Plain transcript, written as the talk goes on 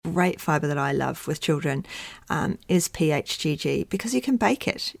great fibre that I love with children is PHGG, because you can bake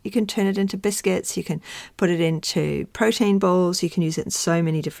it. You can turn it into biscuits. You can put it into protein balls. You can use it in so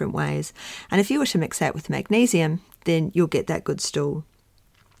many different ways. And if you were to mix that with magnesium, then you'll get that good stool.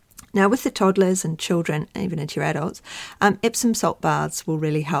 Now, with the toddlers and children, even into your adults, Epsom salt baths will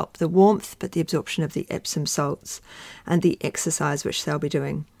really help. The warmth, but the absorption of the Epsom salts and the exercise which they'll be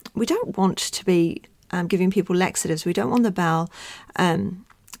doing. We don't want to be giving people laxatives. We don't want the bowel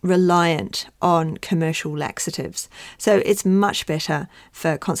reliant on commercial laxatives. So it's much better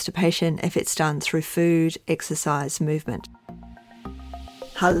for constipation if it's done through food, exercise, movement.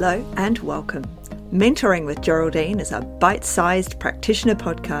 Hello and welcome. Mentoring with Geraldine is a bite-sized practitioner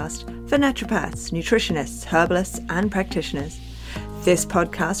podcast for naturopaths, nutritionists, herbalists and practitioners. This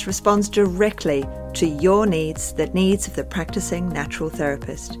podcast responds directly to your needs, the needs of the practicing natural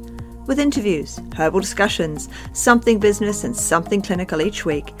therapist. With interviews, herbal discussions, something business and something clinical each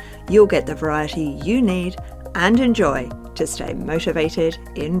week, you'll get the variety you need and enjoy to stay motivated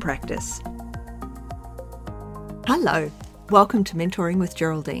in practice. Hello. Welcome to Mentoring with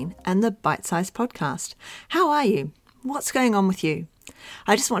Geraldine and the Bite Size Podcast. How are you? What's going on with you?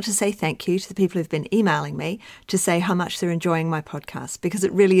 I just want to say thank you to the people who've been emailing me to say how much they're enjoying my podcast, because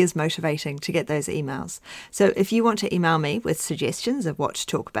it really is motivating to get those emails. So if you want to email me with suggestions of what to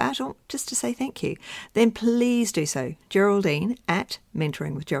talk about or just to say thank you, then please do so, Geraldine at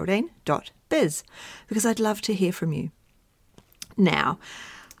mentoringwithgeraldine.biz, because I'd love to hear from you. Now,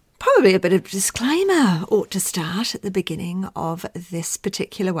 probably a bit of disclaimer ought to start at the beginning of this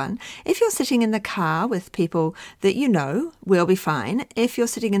particular one. If you're sitting in the car with people that you know, we'll be fine. If you're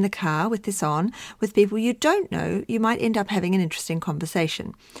sitting in the car with this on, with people you don't know, you might end up having an interesting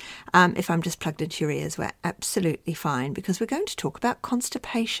conversation. If I'm just plugged into your ears, we're absolutely fine, because we're going to talk about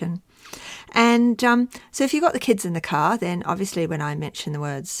constipation. And so if you've got the kids in the car, then obviously when I mention the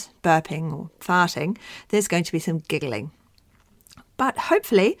words burping or farting, there's going to be some giggling. But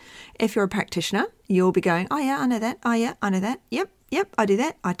hopefully, if you're a practitioner, you'll be going, oh yeah, I know that. Oh yeah, I know that. Yep, I do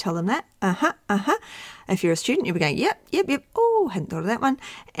that. I tell them that. If you're a student, you'll be going, yep. Oh, hadn't thought of that one.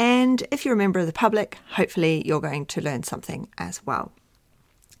 And if you're a member of the public, hopefully you're going to learn something as well.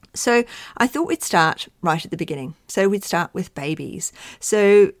 So I thought we'd start right at the beginning. So we'd start with babies.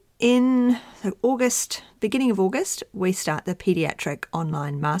 So in beginning of August, we start the Pediatric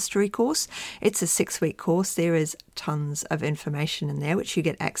Online Mastery course. It's a 6-week course. There is tons of information in there, which you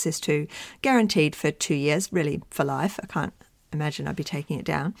get access to, guaranteed for 2 years, really for life. I can't imagine I'd be taking it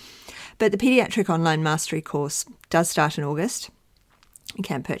down. But the Pediatric Online Mastery course does start in August. You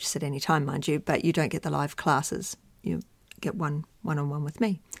can purchase it any time, mind you, but you don't get the live classes. You get one-on-one with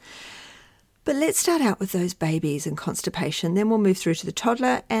me. But let's start out with those babies and constipation. Then we'll move through to the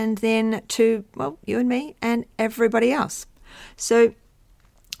toddler and then to, well, you and me and everybody else. So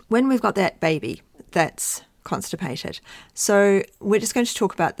when we've got that baby that's constipated, so we're just going to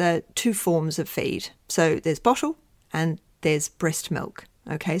talk about the two forms of feed. So there's bottle and there's breast milk.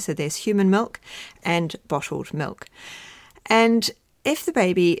 Okay, so there's human milk and bottled milk. And if the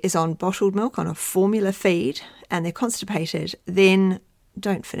baby is on bottled milk, on a formula feed, and they're constipated, then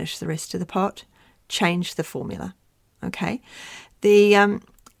don't finish the rest of the pot. Change the formula. Okay,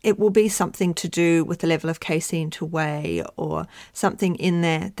 it will be something to do with the level of casein to whey or something in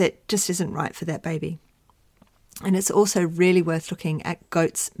there that just isn't right for that baby. And it's also really worth looking at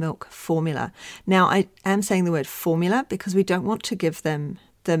goat's milk formula. Now, I am saying the word formula because we don't want to give them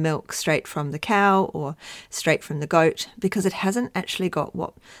the milk straight from the cow or straight from the goat, because it hasn't actually got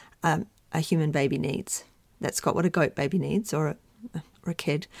what a human baby needs. That's got what a goat baby needs, or a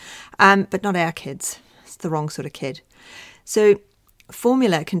kid, but not our kids. It's the wrong sort of kid. So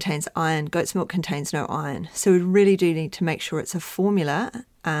formula contains iron. Goat's milk contains no iron. So we really do need to make sure it's a formula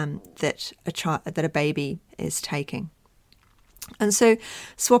that a baby is taking. And so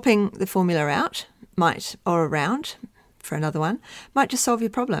swapping the formula out or around for another one might just solve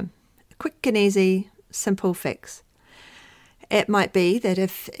your problem. A quick and easy, simple fix. It might be that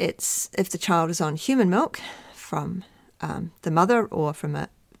if the child is on human milk from the mother or from a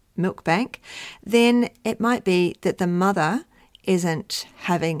milk bank, then it might be that the mother isn't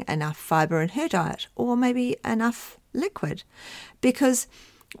having enough fibre in her diet, or maybe enough liquid. Because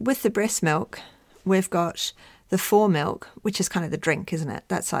with the breast milk, we've got the foremilk, which is kind of the drink, isn't it?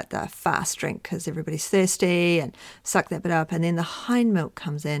 That's like the fast drink because everybody's thirsty and suck that bit up. And then the hind milk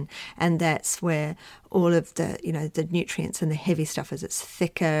comes in, and that's where all of the, the nutrients and the heavy stuff is. It's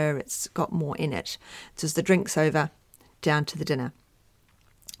thicker, it's got more in it. So as the drink's over, down to the dinner.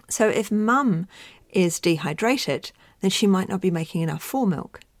 So if mum is dehydrated, then she might not be making enough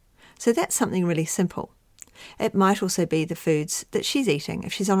foremilk. So that's something really simple. It might also be the foods that she's eating.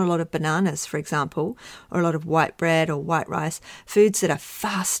 If she's on a lot of bananas, for example, or a lot of white bread or white rice, foods that are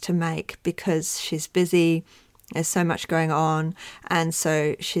fast to make because she's busy, there's so much going on, and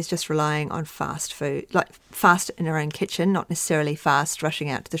so she's just relying on fast food, like fast in her own kitchen, not necessarily fast rushing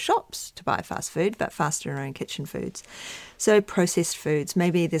out to the shops to buy fast food, but fast in her own kitchen foods. So processed foods,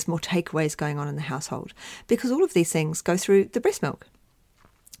 maybe there's more takeaways going on in the household, because all of these things go through the breast milk.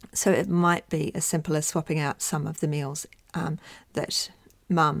 So it might be as simple as swapping out some of the meals that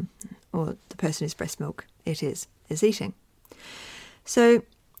mum or the person whose breast milk it is eating. So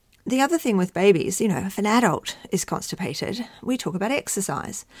the other thing with babies, if an adult is constipated, we talk about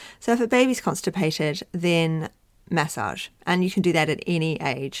exercise. So if a baby's constipated, then massage. And you can do that at any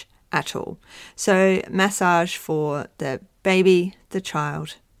age at all. So massage for the baby, the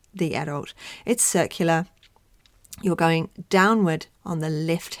child, the adult. It's circular. You're going downward on the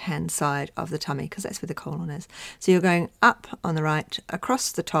left-hand side of the tummy because that's where the colon is. So you're going up on the right,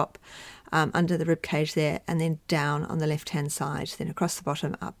 across the top, under the rib cage there, and then down on the left-hand side, then across the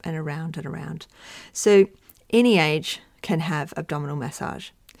bottom, up and around and around. So any age can have abdominal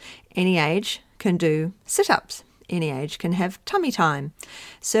massage. Any age can do sit-ups. Any age can have tummy time.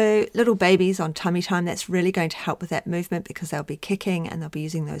 So little babies on tummy time, that's really going to help with that movement because they'll be kicking and they'll be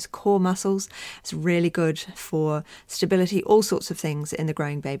using those core muscles. It's really good for stability, all sorts of things in the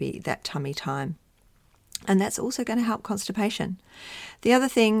growing baby, that tummy time. And that's also going to help constipation. The other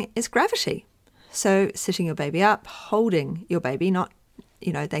thing is gravity. So sitting your baby up, holding your baby, not,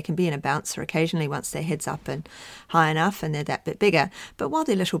 they can be in a bouncer occasionally once their head's up and high enough and they're that bit bigger. But while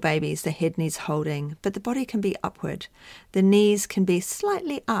they're little babies, the head needs holding, but the body can be upward. The knees can be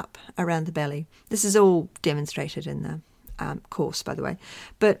slightly up around the belly. This is all demonstrated in the course, by the way.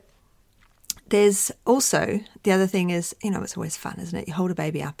 But there's also, the other thing is, it's always fun, isn't it? You hold a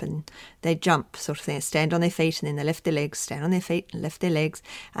baby up and they jump sort of thing, stand on their feet and then they lift their legs, stand on their feet and lift their legs,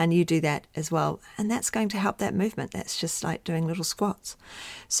 and you do that as well. And that's going to help that movement. That's just like doing little squats.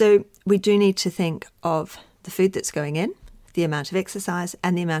 So we do need to think of the food that's going in, the amount of exercise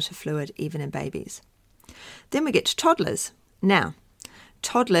and the amount of fluid, even in babies. Then we get to toddlers. Now,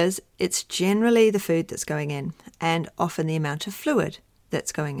 toddlers, it's generally the food that's going in and often the amount of fluid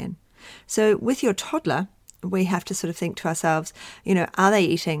that's going in. So with your toddler, we have to sort of think to ourselves, are they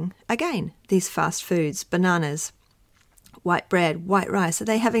eating, again, these fast foods, bananas, white bread, white rice? Are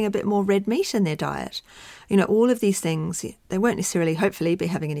they having a bit more red meat in their diet? All of these things, they won't necessarily, hopefully, be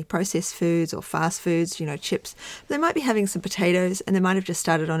having any processed foods or fast foods, chips. They might be having some potatoes and they might have just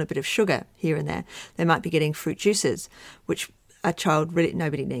started on a bit of sugar here and there. They might be getting fruit juices, which a child really,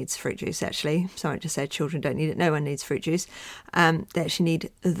 nobody needs fruit juice actually. Sorry to say children don't need it. No one needs fruit juice. They actually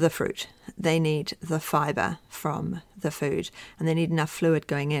need the fruit. They need the fibre from the food and they need enough fluid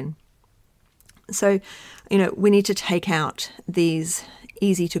going in. So, we need to take out these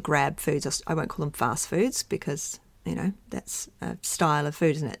easy to grab foods. I won't call them fast foods because, that's a style of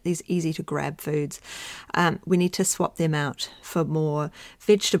food, isn't it? These easy to grab foods. We need to swap them out for more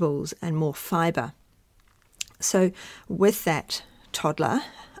vegetables and more fibre. So with that toddler,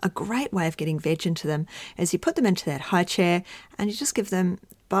 a great way of getting veg into them is you put them into that high chair and you just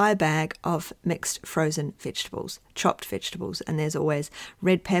buy a bag of mixed frozen vegetables, chopped vegetables. And there's always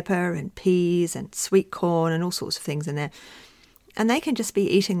red pepper and peas and sweet corn and all sorts of things in there. And they can just be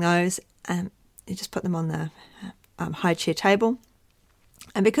eating those. You just put them on the high chair table.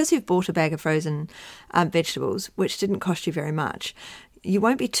 And because you've bought a bag of frozen vegetables, which didn't cost you very much, you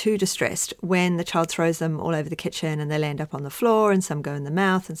won't be too distressed when the child throws them all over the kitchen and they land up on the floor and some go in the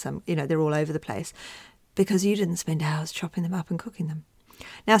mouth and some, they're all over the place because you didn't spend hours chopping them up and cooking them.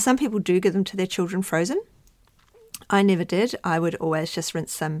 Now, some people do give them to their children frozen. I never did. I would always just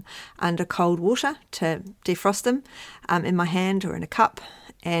rinse them under cold water to defrost them in my hand or in a cup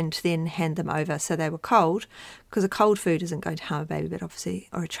and then hand them over so they were cold, because a cold food isn't going to harm a baby, but obviously,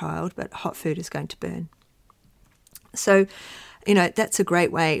 or a child, but hot food is going to burn. So, that's a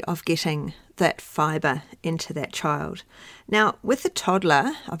great way of getting that fibre into that child. Now, with the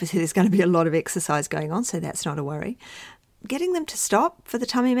toddler, obviously there's going to be a lot of exercise going on, so that's not a worry. Getting them to stop for the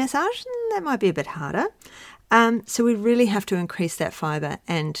tummy massage, that might be a bit harder. So we really have to increase that fibre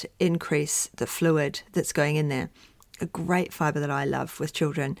and increase the fluid that's going in there. A great fibre that I love with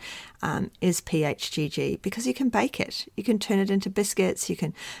children is PHGG, because you can bake it. You can turn it into biscuits. You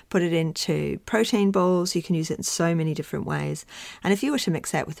can put it into protein balls. You can use it in so many different ways. And if you were to mix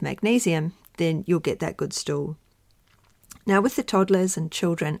that with magnesium, then you'll get that good stool. Now, with the toddlers and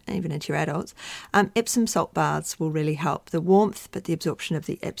children, even into your adults, Epsom salt baths will really help. The warmth, but the absorption of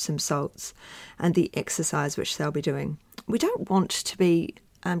the Epsom salts and the exercise which they'll be doing. We don't want to be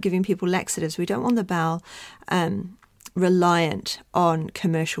giving people laxatives. We don't want the bowel reliant on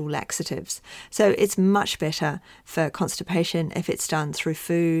commercial laxatives. So it's much better for constipation if it's done through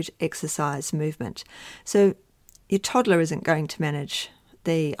food, exercise, movement. So your toddler isn't going to manage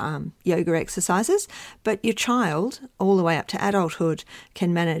the yoga exercises, but your child, all the way up to adulthood,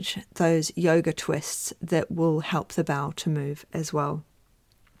 can manage those yoga twists that will help the bowel to move as well.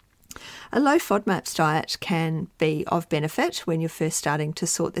 A low FODMAPs diet can be of benefit when you're first starting to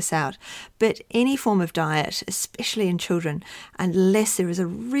sort this out, but any form of diet, especially in children, unless there is a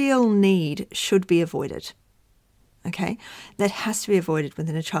real need, should be avoided. Okay, that has to be avoided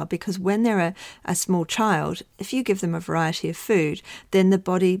within a child, because when they're a small child, if you give them a variety of food, then the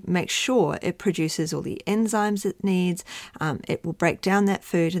body makes sure it produces all the enzymes it needs. It will break down that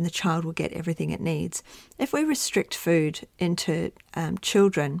food and the child will get everything it needs. If we restrict food into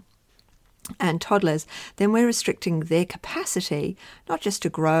children and toddlers, then we're restricting their capacity, not just to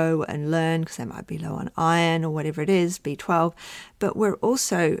grow and learn, because they might be low on iron or whatever it is, B12, but we're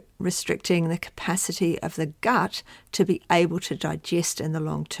also restricting the capacity of the gut to be able to digest in the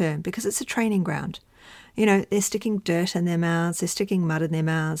long term, because it's a training ground. You know, they're sticking dirt in their mouths, they're sticking mud in their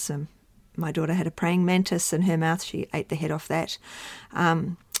mouths. My daughter had a praying mantis in her mouth. She ate the head off that.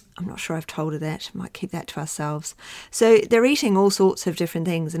 I'm not sure I've told her that. Might keep that to ourselves. So they're eating all sorts of different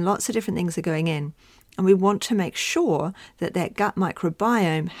things, and lots of different things are going in. And we want to make sure that that gut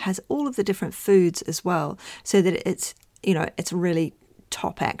microbiome has all of the different foods as well, so that it's really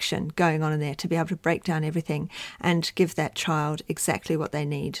top action going on in there to be able to break down everything and give that child exactly what they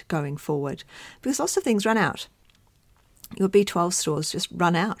need going forward. Because lots of things run out. Your B12 stores just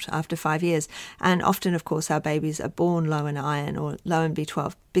run out after 5 years. And often, of course, our babies are born low in iron or low in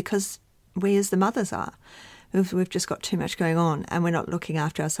B12 because we as the mothers are. We've just got too much going on and we're not looking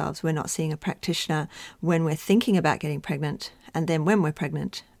after ourselves. We're not seeing a practitioner when we're thinking about getting pregnant, and then when we're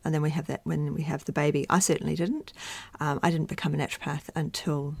pregnant, and then when we have the baby. I certainly didn't. I didn't become a naturopath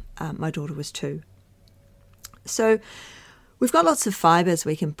until my daughter was 2. So we've got lots of fibres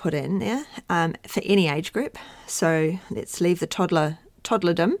we can put in there for any age group. So let's leave the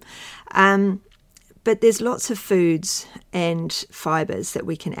toddlerdom. But there's lots of foods and fibres that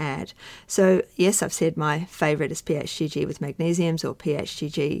we can add. So yes, I've said my favourite is PHGG with magnesiums, or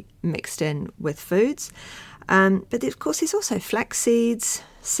PHGG mixed in with foods. But of course there's also flax seeds,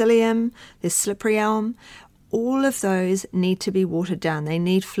 psyllium, there's slippery elm. All of those need to be watered down. They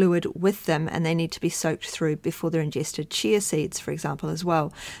need fluid with them, and they need to be soaked through before they're ingested. Chia seeds, for example, as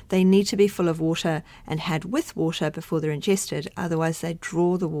well. They need to be full of water and had with water before they're ingested. Otherwise, they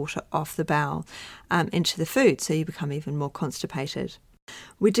draw the water off the bowel into the food, so you become even more constipated.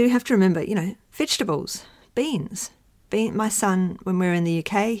 We do have to remember, vegetables, beans. My son, when we were in the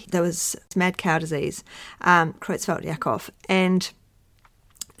UK, there was mad cow disease, Creutzfeldt-Jakob, and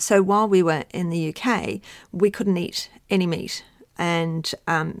so while we were in the UK, we couldn't eat any meat. And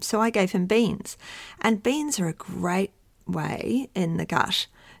so I gave him beans. And beans are a great way in the gut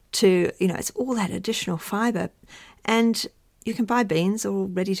to, it's all that additional fibre. And you can buy beans all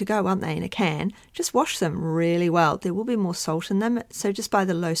ready to go, aren't they, in a can? Just wash them really well. There will be more salt in them. So just buy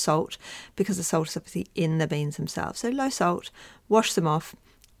the low salt, because the salt is obviously in the beans themselves. So low salt, wash them off,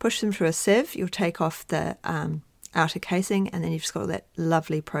 push them through a sieve. You'll take off the outer casing, and then you've just got all that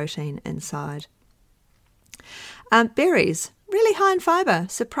lovely protein inside. Berries, really high in fibre,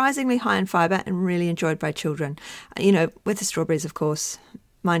 surprisingly high in fibre, and really enjoyed by children. With the strawberries, of course,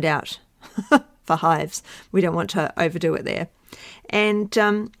 mind out for hives. We don't want to overdo it there. And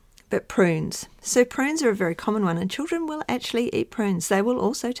but prunes. So prunes are a very common one, and children will actually eat prunes. They will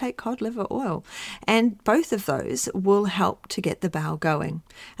also take cod liver oil, and both of those will help to get the bowel going,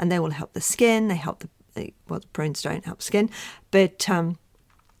 and they will help the skin. They help the prunes don't help skin, but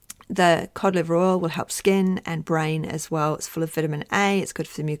the cod liver oil will help skin and brain as well. It's full of vitamin A. It's good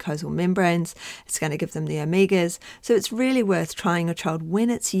for the mucosal membranes. It's going to give them the omegas. So it's really worth trying your child when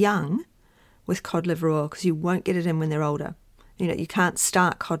it's young with cod liver oil, because you won't get it in when they're older. You can't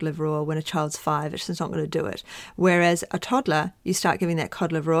start cod liver oil when a child's 5. It's just not going to do it. Whereas a toddler, you start giving that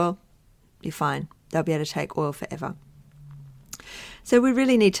cod liver oil, you're fine. They'll be able to take oil forever. So we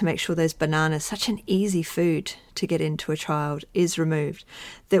really need to make sure those bananas, such an easy food to get into a child, is removed.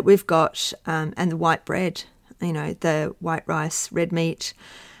 That we've got, and the white bread, the white rice, red meat.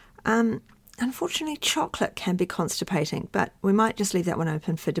 Unfortunately, chocolate can be constipating, but we might just leave that one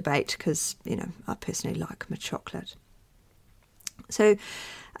open for debate, because, I personally like my chocolate. So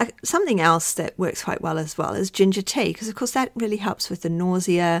something else that works quite well as well is ginger tea, because of course that really helps with the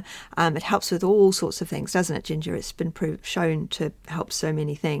nausea. It helps with all sorts of things, doesn't it, ginger? It's been shown to help so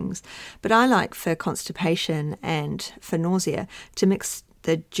many things. But I like, for constipation and for nausea, to mix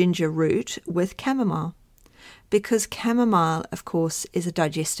the ginger root with chamomile, because chamomile, of course, is a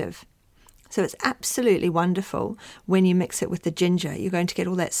digestive. So it's absolutely wonderful when you mix it with the ginger. You're going to get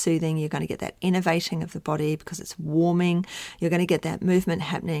all that soothing. You're going to get that innervating of the body because it's warming. You're going to get that movement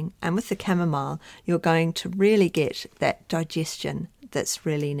happening. And with the chamomile, you're going to really get that digestion that's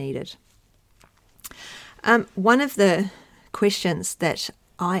really needed. One of the questions that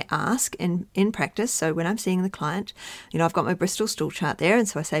I ask in practice, so when I'm seeing the client, I've got my Bristol stool chart there, and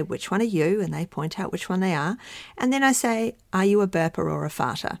so I say, which one are you? And they point out which one they are. And then I say, are you a burper or a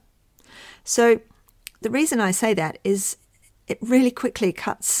farter? So the reason I say that is it really quickly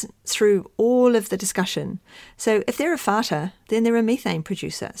cuts through all of the discussion. So if they're a farter, then they're a methane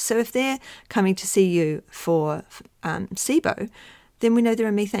producer. So if they're coming to see you for SIBO, then we know they're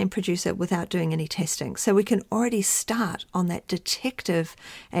a methane producer without doing any testing. So we can already start on that detective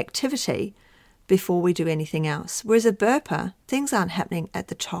activity before we do anything else. Whereas a burper, things aren't happening at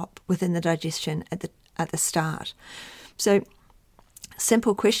the top within the digestion at the start. So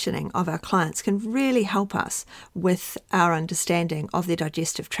simple questioning of our clients can really help us with our understanding of their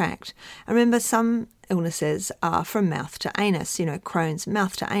digestive tract. And remember, some illnesses are from mouth to anus, Crohn's,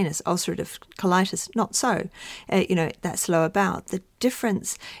 mouth to anus, ulcerative colitis, not so, that's lower bowel. The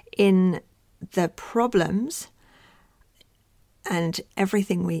difference in the problems and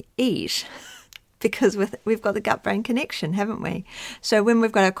everything we eat, because we've got the gut-brain connection, haven't we? So when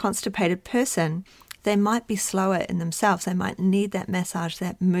we've got a constipated person, they might be slower in themselves. They might need that massage,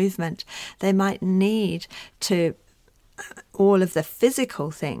 that movement. They might need to all of the physical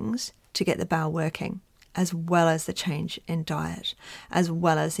things to get the bowel working, as well as the change in diet, as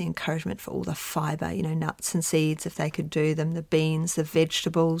well as the encouragement for all the fibre, nuts and seeds if they could do them, the beans, the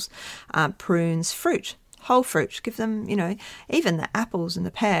vegetables, prunes, fruit, whole fruit. Give them, even the apples and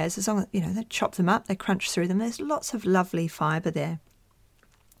the pears, as long as, they chop them up, they crunch through them. There's lots of lovely fibre there.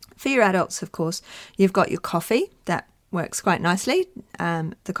 For your adults, of course, you've got your coffee. That works quite nicely.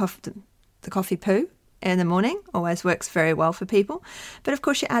 The coffee poo in the morning always works very well for people. But of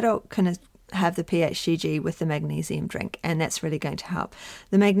course, your adult can have the PHGG with the magnesium drink, and that's really going to help.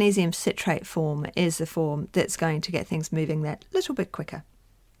 The magnesium citrate form is the form that's going to get things moving that little bit quicker.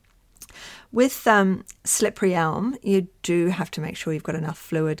 With slippery elm, you do have to make sure you've got enough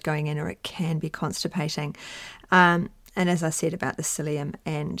fluid going in, or it can be constipating. And as I said about the psyllium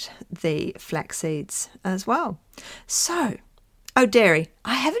and the flax seeds as well. So, dairy.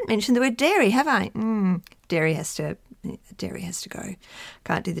 I haven't mentioned the word dairy, have I? Dairy has to go.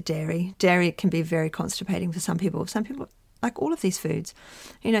 Can't do the dairy. Dairy can be very constipating for some people. Some people, like all of these foods,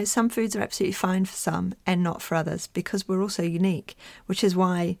 some foods are absolutely fine for some and not for others, because we're also unique, which is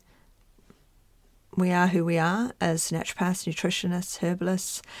why we are who we are as naturopaths, nutritionists,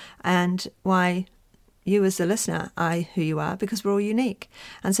 herbalists, and why you as the listener are who you are, because we're all unique.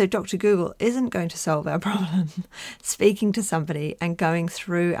 And so Dr. Google isn't going to solve our problem. Speaking to somebody and going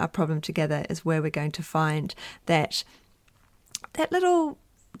through our problem together is where we're going to find that little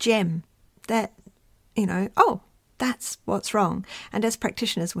gem that, that's what's wrong. And as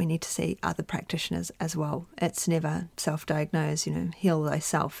practitioners, we need to see other practitioners as well. It's never self-diagnose, heal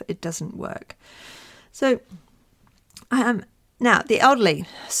thyself. It doesn't work. So, now, the elderly.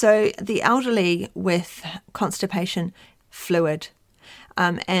 So the elderly with constipation, fluid,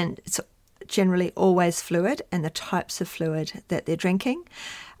 and it's generally always fluid, and the types of fluid that they're drinking.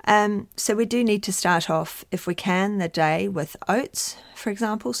 So we do need to start off, if we can, the day with oats, for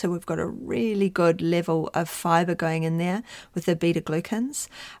example. So we've got a really good level of fibre going in there with the beta-glucans.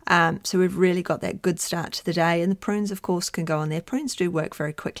 So we've really got that good start to the day. And the prunes, of course, can go on there. Prunes do work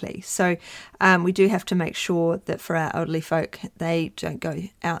very quickly. So we do have to make sure that for our elderly folk, they don't go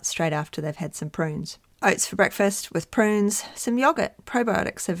out straight after they've had some prunes. Oats for breakfast with prunes, some yogurt.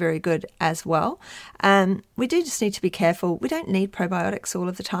 Probiotics are very good as well. We do just need to be careful. We don't need probiotics all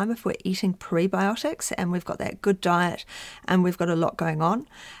of the time if we're eating prebiotics and we've got that good diet and we've got a lot going on.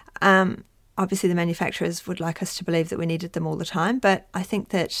 Obviously, the manufacturers would like us to believe that we needed them all the time, but I think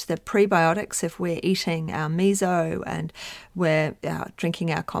that the prebiotics, if we're eating our miso and we're drinking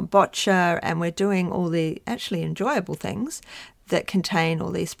our kombucha and we're doing all the actually enjoyable things that contain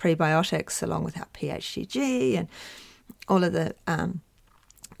all these prebiotics along with our PHGG and all of the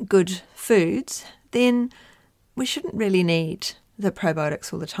good foods, then we shouldn't really need the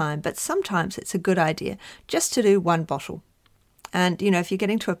probiotics all the time. But sometimes it's a good idea just to do one bottle. And, if you're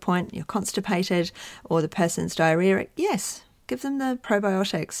getting to a point you're constipated or the person's diarrheic, yes, give them the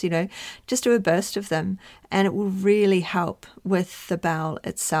probiotics, just do a burst of them, and it will really help with the bowel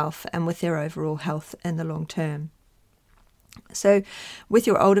itself and with their overall health in the long term. So with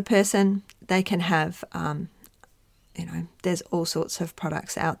your older person, they can have there's all sorts of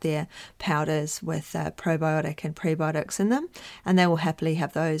products out there, powders with probiotic and prebiotics in them, and they will happily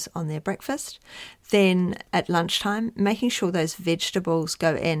have those on their breakfast. Then at lunchtime, making sure those vegetables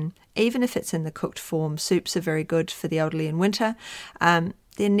go in, even if it's in the cooked form. Soups are very good for the elderly in winter.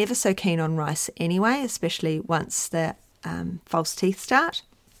 They're never so keen on rice anyway, especially once the false teeth start.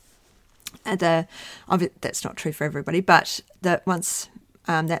 That's not true for everybody, but once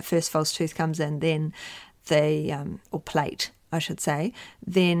that first false tooth comes in, then or plate, I should say,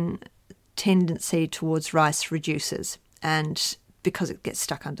 then tendency towards rice reduces, and because it gets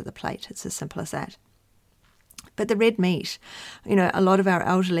stuck under the plate, it's as simple as that. But the red meat, a lot of our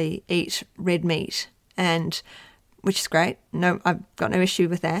elderly eat red meat, and which is great. No, I've got no issue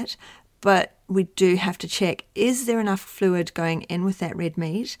with that. But we do have to check, is there enough fluid going in with that red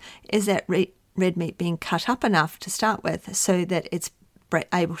meat? Is that red meat being cut up enough to start with so that it's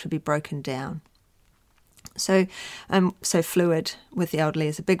able to be broken down? So fluid with the elderly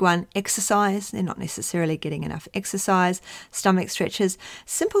is a big one. Exercise, they're not necessarily getting enough exercise. Stomach stretches,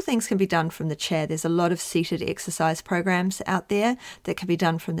 simple things can be done from the chair. There's a lot of seated exercise programs out there that can be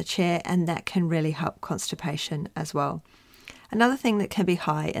done from the chair, and that can really help constipation as well. Another thing that can be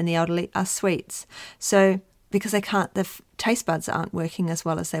high in the elderly are sweets. So because the taste buds aren't working as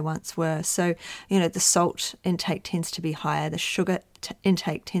well as they once were. So, the salt intake tends to be higher, the sugar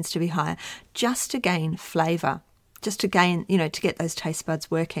intake tends to be higher, just to gain flavour, just to gain, to get those taste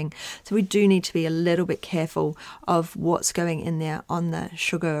buds working. So we do need to be a little bit careful of what's going in there on the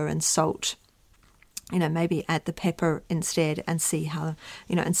sugar and salt. Maybe add the pepper instead and see how,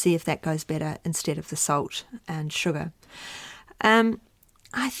 and see if that goes better instead of the salt and sugar.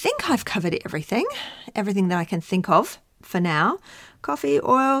 I think I've covered everything that I can think of for now. Coffee,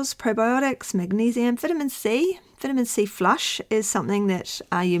 oils, probiotics, magnesium, vitamin C. Vitamin C flush is something that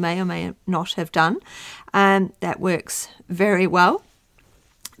you may or may not have done. That works very well,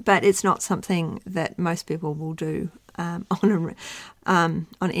 but it's not something that most people will do on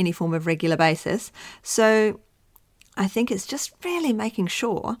any form of regular basis. So I think it's just really making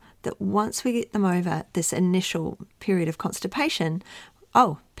sure that once we get them over this initial period of constipation,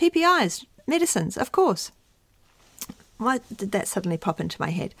 PPIs, medicines, of course. Why did that suddenly pop into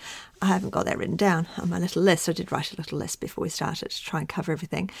my head? I haven't got that written down on my little list. I did write a little list before we started to try and cover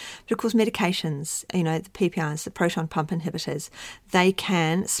everything. But of course, medications, the PPIs, the proton pump inhibitors, they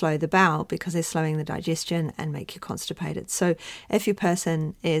can slow the bowel because they're slowing the digestion and make you constipated. So if your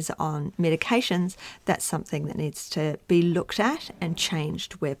person is on medications, that's something that needs to be looked at and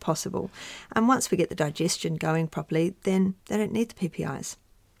changed where possible. And once we get the digestion going properly, then they don't need the PPIs.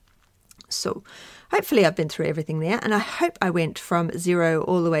 So hopefully I've been through everything there, and I hope I went from 0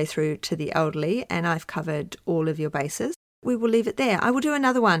 all the way through to the elderly and I've covered all of your bases. We will leave it there. I will do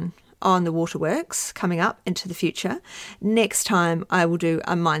another one on the waterworks coming up into the future. Next time I will do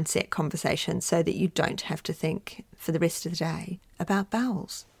a mindset conversation so that you don't have to think for the rest of the day about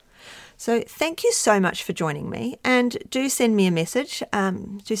bowels. So thank you so much for joining me, and do send me a message.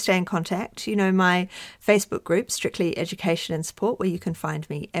 Do stay in contact. My Facebook group, Strictly Education and Support, where you can find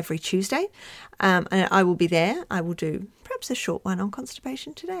me every Tuesday. And I will be there. I will do perhaps a short one on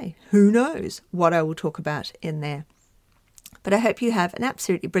constipation today. Who knows what I will talk about in there. But I hope you have an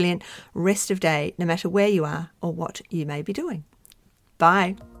absolutely brilliant rest of day, no matter where you are or what you may be doing.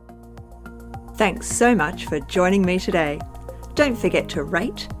 Bye. Thanks so much for joining me today. Don't forget to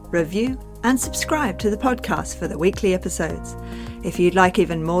rate, review and subscribe to the podcast for the weekly episodes. If you'd like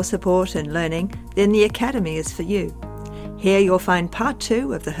even more support and learning, then the Academy is for you. Here you'll find part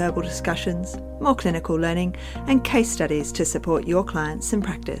 2 of the herbal discussions, more clinical learning and case studies to support your clients in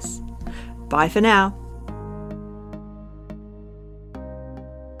practice. Bye for now.